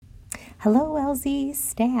Hello, LZ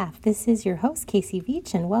staff. This is your host, Casey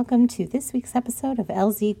Veach, and welcome to this week's episode of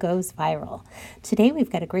LZ Goes Viral. Today,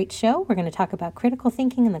 we've got a great show. We're going to talk about critical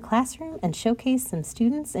thinking in the classroom and showcase some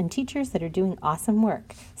students and teachers that are doing awesome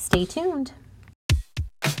work. Stay tuned.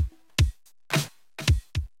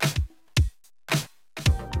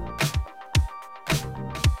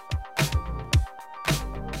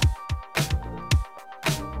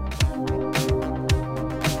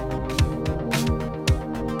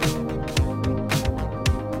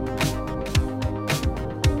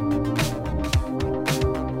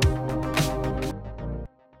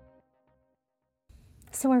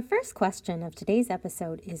 So our first question of today's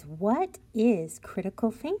episode is, what is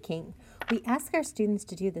critical thinking? We ask our students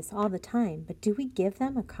to do this all the time, but do we give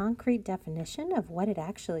them a concrete definition of what it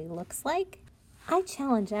actually looks like? I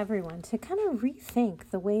challenge everyone to kind of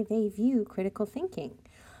rethink the way they view critical thinking.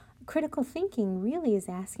 Critical thinking really is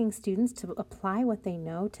asking students to apply what they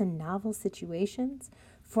know to novel situations,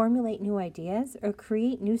 formulate new ideas, or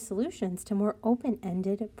create new solutions to more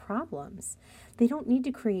open-ended problems. They don't need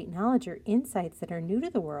to create knowledge or insights that are new to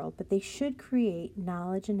the world, but they should create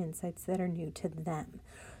knowledge and insights that are new to them.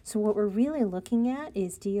 So what we're really looking at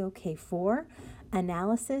is DOK4,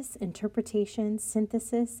 analysis, interpretation,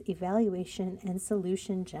 synthesis, evaluation, and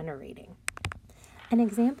solution generating. An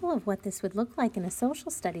example of what this would look like in a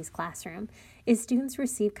social studies classroom is students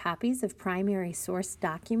receive copies of primary source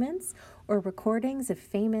documents or recordings of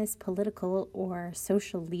famous political or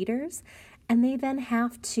social leaders, and they then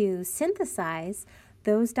have to synthesize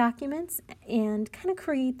those documents and kind of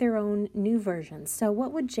create their own new versions. So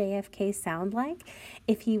what would JFK sound like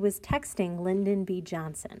if he was texting Lyndon B.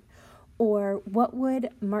 Johnson? Or what would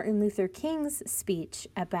Martin Luther King's speech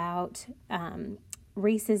about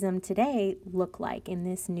racism today look like in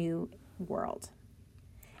this new world?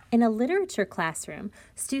 In a literature classroom,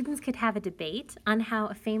 students could have a debate on how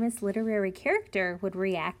a famous literary character would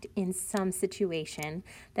react in some situation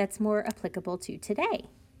that's more applicable to today.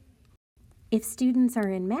 If students are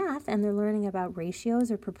in math and they're learning about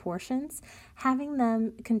ratios or proportions, having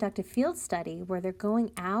them conduct a field study where they're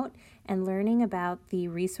going out and learning about the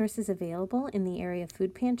resources available in the area of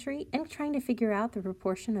food pantry and trying to figure out the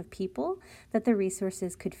proportion of people that the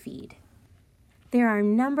resources could feed. There are a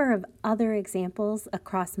number of other examples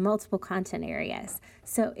across multiple content areas.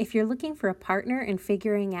 So if you're looking for a partner in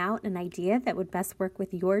figuring out an idea that would best work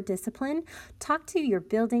with your discipline, talk to your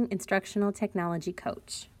building instructional technology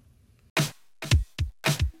coach.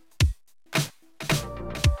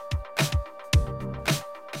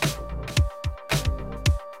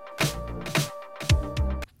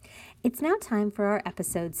 It's now time for our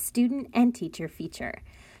episode's student and teacher feature.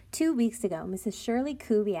 2 weeks ago, Mrs. Shirley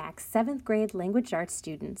Kubiak's 7th grade language arts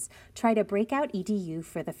students tried a Breakout EDU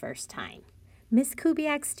for the first time. Miss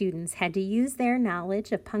Kubiak's students had to use their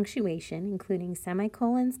knowledge of punctuation, including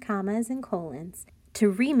semicolons, commas, and colons,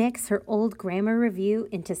 to remix her old grammar review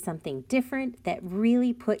into something different that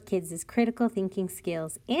really put kids' critical thinking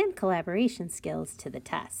skills and collaboration skills to the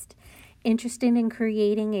test. Interested in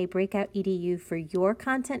creating a Breakout EDU for your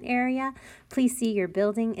content area? Please see your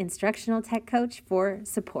building instructional tech coach for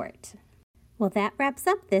support. Well, that wraps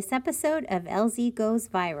up this episode of LZ Goes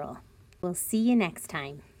Viral. We'll see you next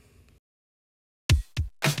time.